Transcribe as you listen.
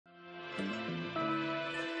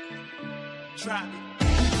Drop it.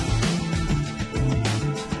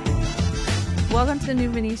 Welcome to the new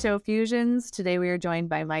mini show Fusions. Today we are joined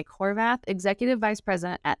by Mike Horvath, Executive Vice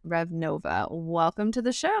President at Revenova. Welcome to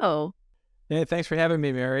the show. Hey, thanks for having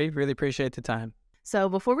me, Mary. Really appreciate the time. So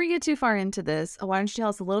before we get too far into this, why don't you tell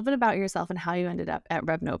us a little bit about yourself and how you ended up at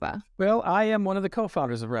Revenova? Well, I am one of the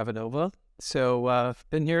co-founders of Revenova. So I've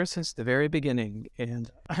been here since the very beginning.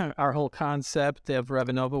 And our whole concept of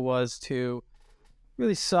Revenova was to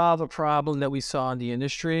really solve a problem that we saw in the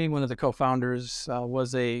industry. One of the co-founders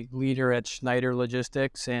was a leader at Schneider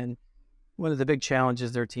Logistics, and one of the big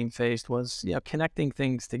challenges their team faced was connecting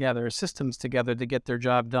things together, systems together to get their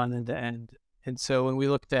job done end to end. And so when we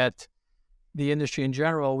looked at the industry in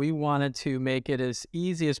general, we wanted to make it as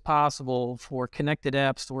easy as possible for connected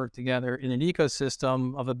apps to work together in an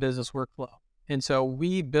ecosystem of a business workflow. And so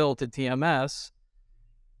we built a TMS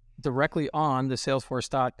directly on the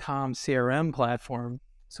Salesforce.com CRM platform,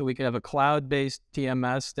 so we could have a cloud-based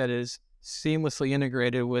TMS that is seamlessly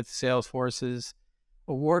integrated with Salesforce's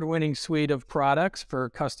award-winning suite of products for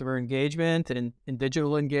customer engagement and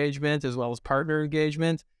digital engagement, as well as partner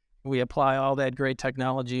engagement. We apply all that great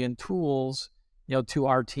technology and tools, to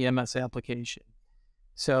our TMS application.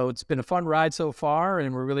 So it's been a fun ride so far,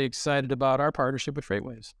 and we're really excited about our partnership with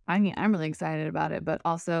FreightWaves. I mean, I'm really excited about it, but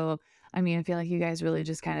also, I feel like you guys really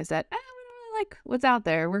just kind of said, we don't really like what's out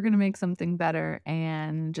there. We're going to make something better.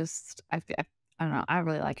 And I don't know, I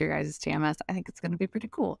really like your guys' TMS. I think it's going to be pretty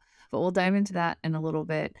cool, but we'll dive into that in a little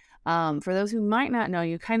bit. For those who might not know,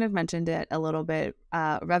 you kind of mentioned it a little bit.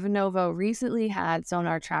 Revenova recently had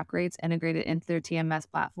SONAR track rates integrated into their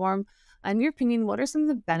TMS platform. In your opinion, what are some of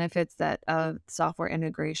the benefits of software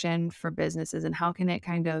integration for businesses, and how can it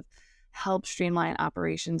kind of help streamline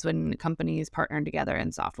operations when companies partner together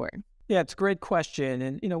in software? Yeah, it's a great question.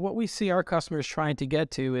 And, what we see our customers trying to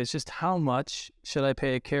get to is just how much should I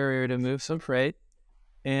pay a carrier to move some freight,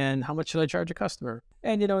 and how much should I charge a customer?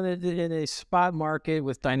 And, in a spot market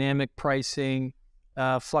with dynamic pricing,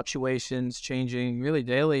 fluctuations changing really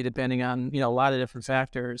daily, depending on, a lot of different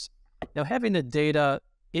factors, having the data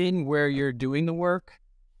in where you're doing the work,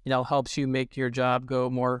 helps you make your job go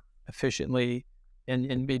more efficiently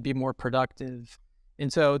and be more productive.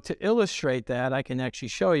 And so to illustrate that, I can actually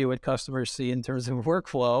show you what customers see in terms of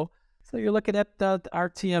workflow. So you're looking at our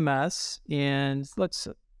TMS, and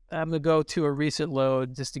I'm going to go to a recent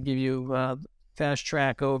load just to give you a fast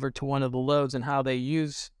track over to one of the loads and how they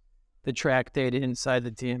use the track data inside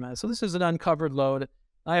the TMS. So this is an uncovered load.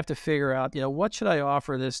 I have to figure out, what should I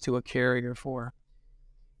offer this to a carrier for?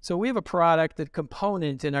 So we have a product, a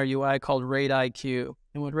component in our UI called Rate IQ.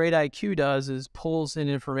 And what Rate IQ does is pulls in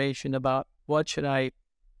information about what should I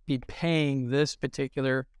be paying this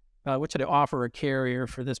particular, what should I offer a carrier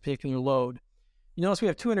for this particular load? You notice we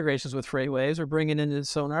have two integrations with FreightWaves. We're bringing in the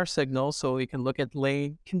SONAR signal so we can look at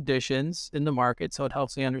lane conditions in the market. So it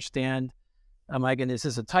helps me understand, is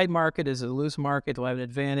this a tight market? Is it a loose market? Do I have an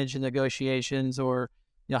advantage in negotiations? Or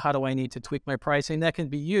how do I need to tweak my pricing? That can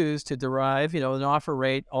be used to derive, an offer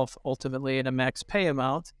rate, ultimately, and a max pay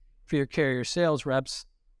amount for your carrier sales reps.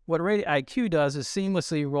 What Rate IQ does is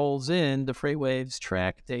seamlessly rolls in the FreightWaves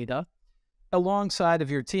track data alongside of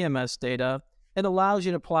your TMS data, and allows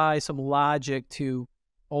you to apply some logic to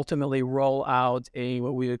ultimately roll out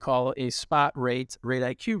what we would call a spot rate, Rate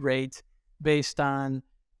IQ rate, based on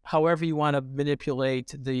however you want to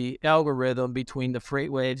manipulate the algorithm between the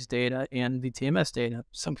FreightWaves data and the TMS data.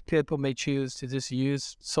 Some people may choose to just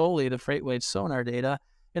use solely the FreightWaves SONAR data.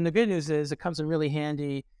 And the good news is it comes in really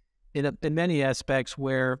handy in many aspects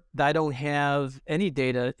where I don't have any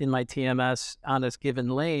data in my TMS on this given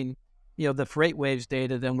lane. The FreightWaves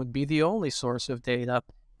data then would be the only source of data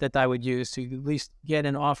that I would use to at least get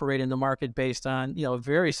an offer rate in the market based on, a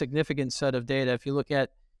very significant set of data. If you look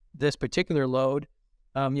at this particular load,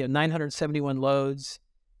 971 loads,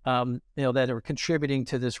 that are contributing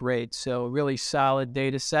to this rate. So really solid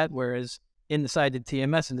data set, whereas inside the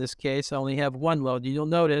TMS, in this case, I only have one load. You'll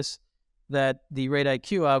notice that the Rate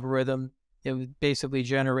IQ algorithm, it basically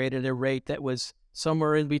generated a rate that was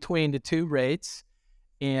somewhere in between the two rates,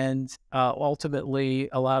 and ultimately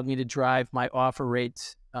allowed me to drive my offer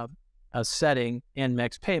rates setting and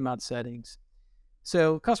max pay amount settings.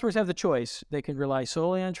 So customers have the choice. They can rely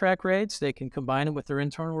solely on track rates. They can combine them with their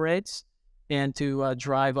internal rates and to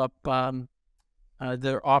drive up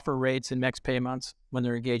their offer rates and max pay amounts when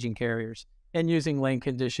they're engaging carriers, and using lane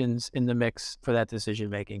conditions in the mix for that decision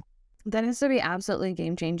making. That has to be absolutely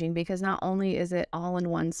game-changing, because not only is it all in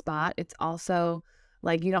one spot, it's also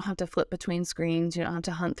like you don't have to flip between screens. You don't have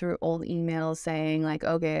to hunt through old emails saying like,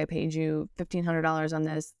 okay, I paid you $1,500 on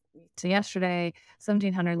this. to yesterday,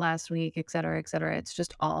 1,700 last week, et cetera, et cetera. It's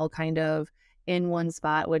just all kind of in one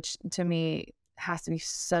spot, which to me has to be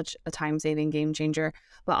such a time saving game changer.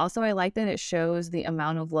 But also, I like that it shows the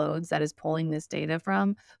amount of loads that is pulling this data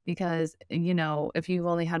from, because, if you've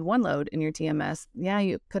only had one load in your TMS, yeah,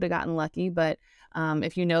 you could have gotten lucky. But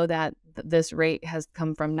if you know that this rate has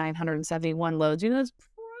come from 971 loads, it's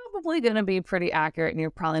probably going to be pretty accurate, and you're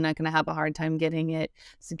probably not going to have a hard time getting it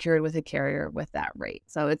secured with a carrier with that rate.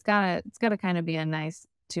 So it's gotta kind of be a nice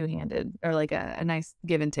two-handed, or like a nice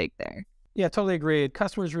give and take there. Yeah, totally agree.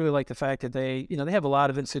 Customers really like the fact that they have a lot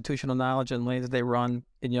of institutional knowledge on lanes that they run,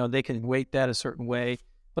 and, they can weight that a certain way.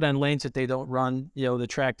 But on lanes that they don't run, the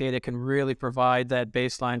track data can really provide that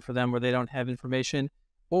baseline for them where they don't have information.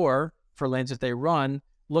 Or for lanes that they run,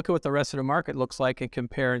 look at what the rest of the market looks like and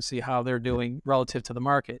compare and see how they're doing relative to the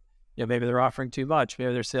market. Maybe they're offering too much.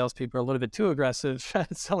 Maybe their salespeople are a little bit too aggressive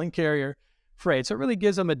at selling carrier freight. So it really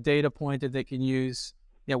gives them a data point that they can use,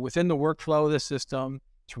 within the workflow of the system.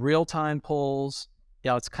 It's real-time polls.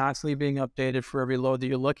 It's constantly being updated for every load that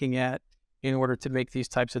you're looking at in order to make these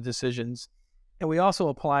types of decisions. And we also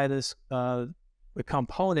apply this a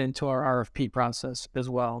component to our RFP process as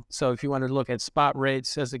well. So if you want to look at spot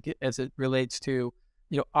rates as it relates to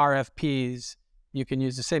RFPs, you can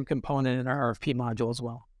use the same component in our RFP module as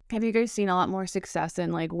well. Have you guys seen a lot more success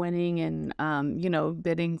in like winning and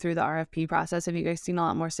bidding through the RFP process? Have you guys seen a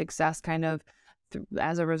lot more success kind of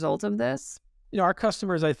as a result of this? Our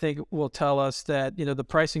customers, I think, will tell us that, the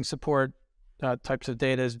pricing support types of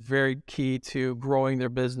data is very key to growing their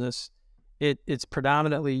business. It's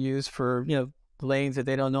predominantly used for, lanes that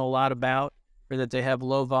they don't know a lot about or that they have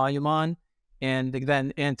low volume on, and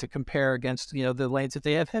to compare against, the lanes that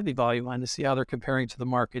they have heavy volume on to see how they're comparing to the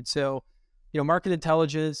market. So, market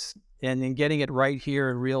intelligence and then getting it right here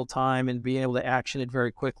in real time and being able to action it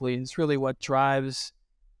very quickly is really what drives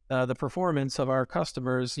the performance of our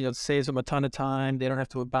customers. It saves them a ton of time. They don't have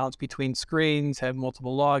to bounce between screens, have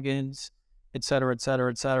multiple logins, et cetera, et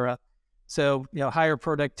cetera, et cetera. So, higher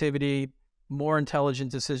productivity, more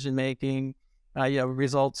intelligent decision-making,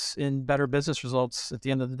 results in better business results at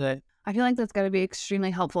the end of the day. I feel like that's got to be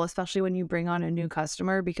extremely helpful, especially when you bring on a new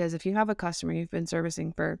customer, because if you have a customer you've been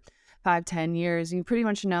servicing for 5-10 years, you pretty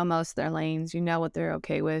much know most of their lanes, what they're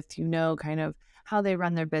okay with, kind of how they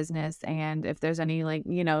run their business. And if there's any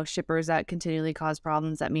shippers that continually cause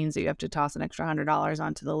problems, that means that you have to toss an extra $100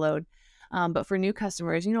 onto the load. But for new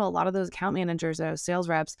customers, a lot of those account managers, those sales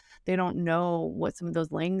reps, they don't know what some of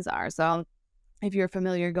those lanes are. So if you're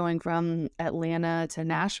familiar going from Atlanta to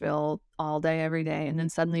Nashville all day, every day, and then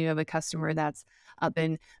suddenly you have a customer that's up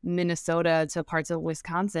in Minnesota to parts of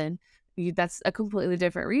Wisconsin, that's a completely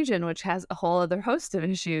different region, which has a whole other host of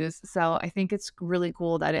issues. So I think it's really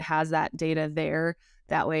cool that it has that data there.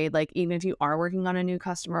 That way, like, even if you are working on a new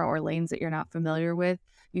customer or lanes that you're not familiar with,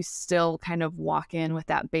 you still kind of walk in with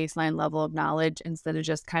that baseline level of knowledge instead of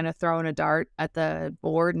just kind of throwing a dart at the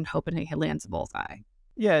board and hoping it lands a bullseye.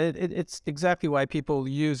 Yeah, it's exactly why people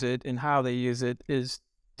use it, and how they use it is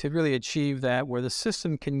to really achieve that, where the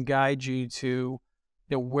system can guide you to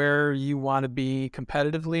where you want to be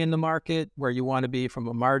competitively in the market, where you want to be from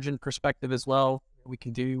a margin perspective as well. We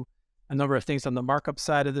can do a number of things on the markup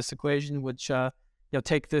side of this equation, which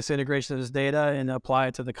take this integration of this data and apply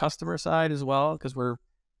it to the customer side as well, because we're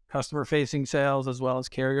customer-facing sales as well as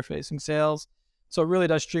carrier-facing sales. So it really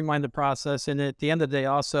does streamline the process, and at the end of the day,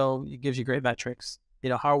 also it gives you great metrics.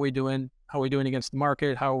 How are we doing? How are we doing against the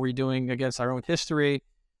market? How are we doing against our own history?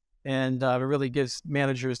 And it really gives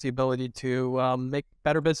managers the ability to make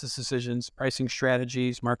better business decisions, pricing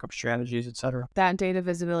strategies, markup strategies, et cetera. That data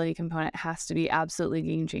visibility component has to be absolutely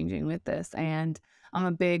game-changing with this. And I'm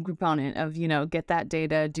a big proponent of, get that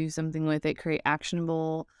data, do something with it, create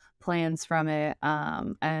actionable plans from it.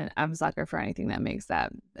 And I'm a sucker for anything that makes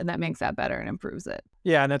that better and improves it.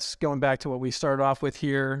 Yeah, and that's going back to what we started off with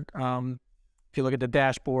here. If you look at the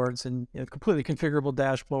dashboards and completely configurable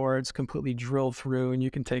dashboards, completely drilled through, and you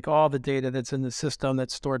can take all the data that's in the system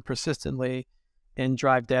that's stored persistently and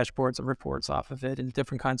drive dashboards and reports off of it, and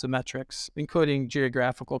different kinds of metrics, including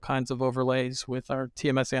geographical kinds of overlays with our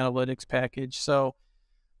TMS analytics package. So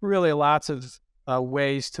really lots of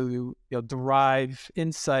ways to derive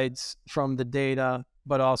insights from the data,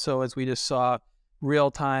 but also, as we just saw,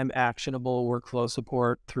 real-time actionable workflow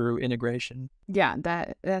support through integration. Yeah,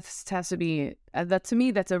 that has to be, that to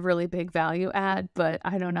me, that's a really big value add, but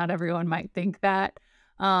I know not everyone might think that.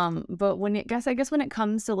 But I guess when it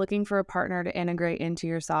comes to looking for a partner to integrate into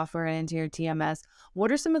your software and into your TMS,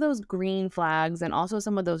 what are some of those green flags and also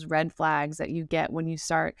some of those red flags that you get when you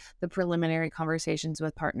start the preliminary conversations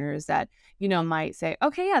with partners that, might say,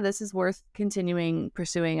 okay, yeah, this is worth continuing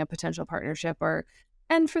pursuing a potential partnership,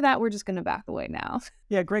 and for that, we're just going to back away now.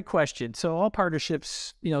 Yeah, great question. So all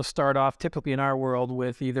partnerships, start off typically in our world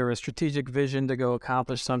with either a strategic vision to go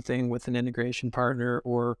accomplish something with an integration partner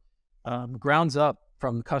or grounds up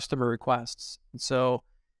from customer requests. And so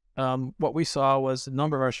what we saw was a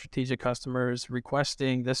number of our strategic customers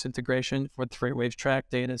requesting this integration with FreightWaves track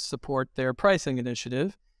data to support their pricing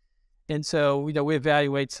initiative. And so, we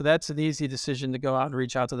evaluate. So that's an easy decision to go out and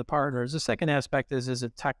reach out to the partners. The second aspect is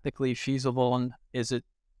it technically feasible, and is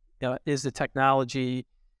the technology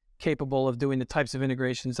capable of doing the types of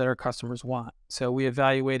integrations that our customers want? So we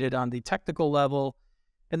evaluated on the technical level,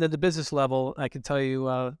 and then the business level. I can tell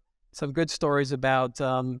you some good stories about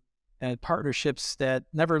partnerships that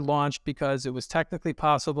never launched because it was technically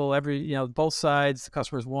possible. Both sides, the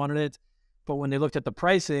customers wanted it, but when they looked at the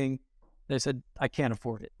pricing, they said, I can't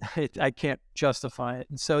afford it. I can't justify it.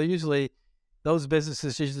 And so usually those business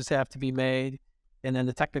decisions have to be made, and then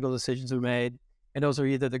the technical decisions are made. And those are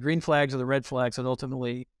either the green flags or the red flags that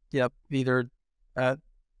ultimately either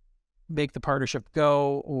make the partnership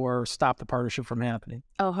go or stop the partnership from happening.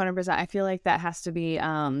 Oh, 100%. I feel like that has to be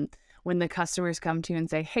when the customers come to you and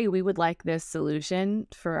say, hey, we would like this solution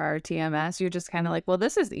for our TMS. You're just kind of like, well,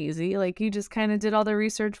 this is easy. Like, you just kind of did all the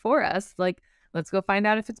research for us. Like, let's go find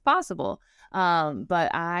out if it's possible. But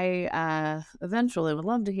I eventually would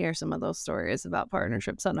love to hear some of those stories about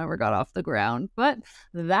partnerships that never got off the ground. But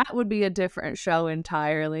that would be a different show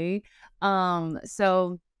entirely.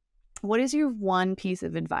 So what is your one piece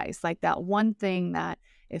of advice? Like that one thing that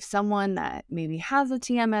if someone that maybe has a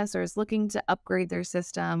TMS or is looking to upgrade their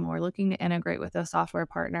system or looking to integrate with a software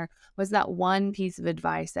partner, was that one piece of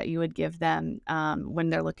advice that you would give them when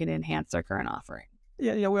they're looking to enhance their current offering?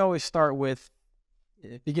 Yeah, we always start with,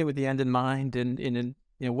 begin with the end in mind, and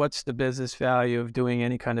what's the business value of doing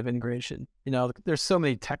any kind of integration? There's so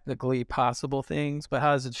many technically possible things, but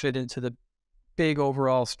how does it fit into the big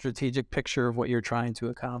overall strategic picture of what you're trying to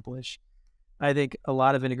accomplish? I think a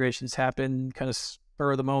lot of integrations happen kind of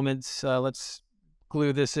spur of the moment. Let's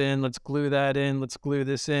glue this in, let's glue that in, let's glue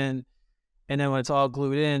this in. And then when it's all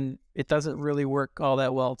glued in, it doesn't really work all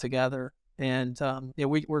that well together. And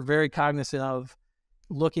we're very cognizant of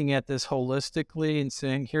looking at this holistically and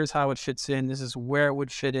saying, here's how it fits in. This is where it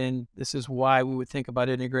would fit in. This is why we would think about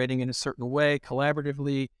integrating in a certain way,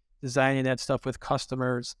 collaboratively designing that stuff with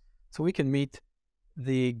customers so we can meet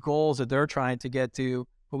the goals that they're trying to get to,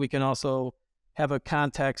 but we can also have a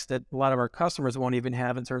context that a lot of our customers won't even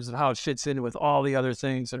have in terms of how it fits in with all the other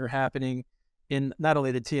things that are happening in not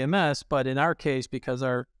only the TMS, but in our case, because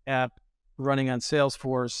our app running on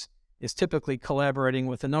Salesforce is typically collaborating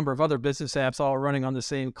with a number of other business apps all running on the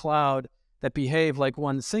same cloud that behave like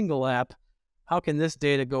one single app. How can this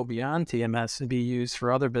data go beyond TMS and be used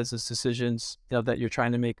for other business decisions that you're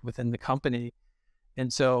trying to make within the company?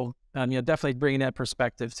 And so, definitely bringing that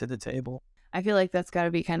perspective to the table. I feel like that's got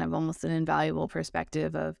to be kind of almost an invaluable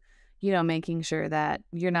perspective of, making sure that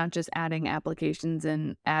you're not just adding applications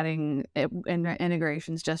and adding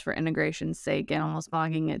integrations just for integration's sake and almost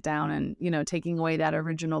bogging it down and, taking away that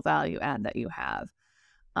original value add that you have.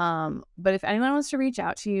 But if anyone wants to reach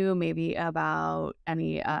out to you, maybe about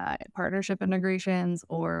any partnership integrations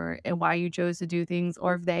or why you chose to do things,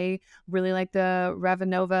 or if they really like the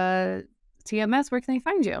Revenova TMS, where can they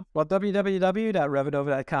find you? Well,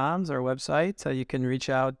 www.revenova.com is our website. You can reach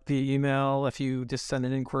out via email if you just send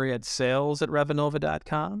an inquiry at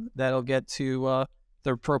sales@revenova.com. That'll get to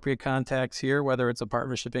the appropriate contacts here, whether it's a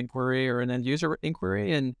partnership inquiry or an end user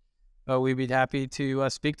inquiry. And we'd be happy to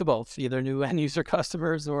speak to both, either new end user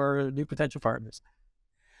customers or new potential partners.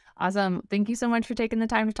 Awesome. Thank you so much for taking the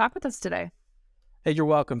time to talk with us today. Hey, you're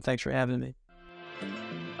welcome. Thanks for having me.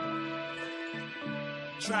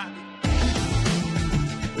 Try